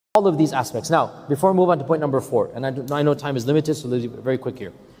all of these aspects. Now, before we move on to point number 4, and I know time is limited, so let's be very quick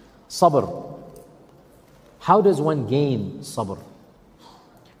here. Sabr. How does one gain sabr?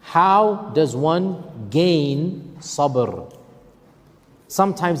 How does one gain sabr?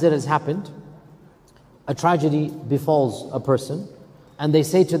 Sometimes it has happened, a tragedy befalls a person, and they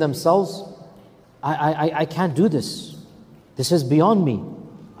say to themselves, I can't do this. This is beyond me.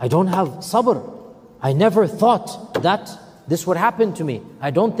 I don't have sabr. I never thought that this would happen to me. I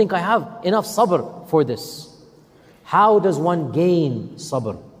don't think I have enough sabr for this. How does one gain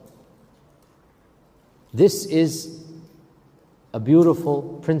sabr? This is a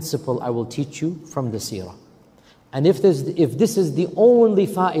beautiful principle I will teach you from the seerah. And if this is the only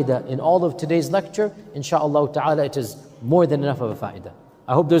fa'idah in all of today's lecture, insha'Allah ta'ala, it is more than enough of a fa'idah.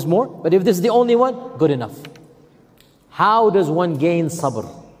 I hope there's more, but if this is the only one, good enough. How does one gain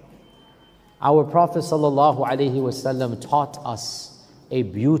sabr? Our Prophet sallallahu alaihi wasallam taught us a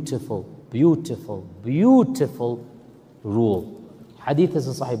beautiful, beautiful, beautiful rule. Hadith is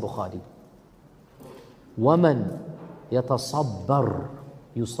in Sahih Bukhari. وَمَنْ يَتَصَبَّرْ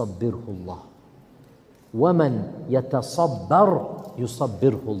يُصَبِّرْهُ اللَّهُ وَمَنْ يَتَصَبَّرْ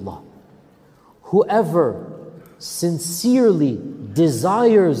يُصَبِّرْهُ اللَّهُ. Whoever sincerely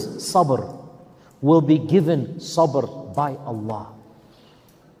desires sabr will be given sabr by Allah.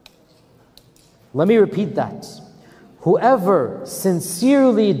 Let me repeat that. Whoever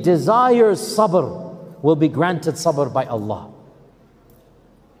sincerely desires sabr will be granted sabr by Allah.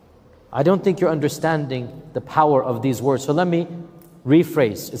 I don't think you're understanding the power of these words. So let me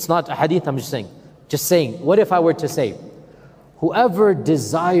rephrase. It's not a hadith, I'm just saying, what if I were to say, whoever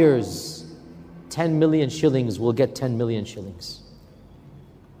desires 10 million shillings will get 10 million shillings.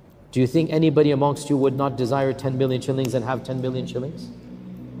 Do you think anybody amongst you would not desire 10 million shillings and have 10 million shillings?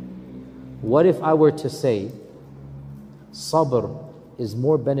 What if I were to say, sabr is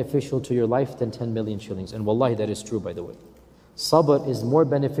more beneficial to your life than 10 million shillings? And wallahi, that is true, by the way. Sabr is more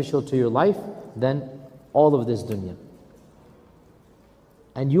beneficial to your life than all of this dunya.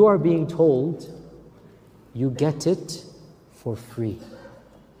 And you are being told, you get it for free.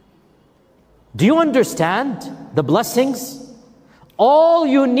 Do you understand the blessings? All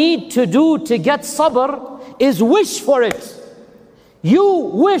you need to do to get sabr is wish for it. You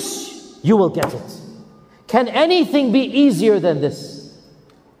wish, you will get it. Can anything be easier than this?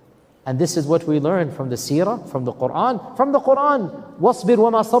 And this is what we learn from the seerah, from the Quran. From the Quran, وَاصْبِرْ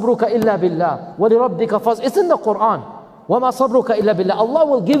وَمَا صَبْرُكَ إِلَّا بِاللَّهِ وَلِرَبِّكَ فَاصْبِرْ. It's in the Quran. وَمَا صَبْرُكَ إِلَّا بِاللَّهِ. Allah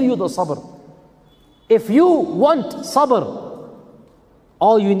will give you the sabr. If you want sabr,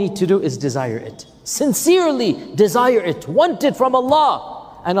 all you need to do is desire it. Sincerely desire it. Want it from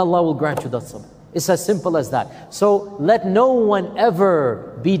Allah. And Allah will grant you that sabr. It's as simple as that. So let no one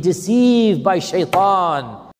ever be deceived by shaitan.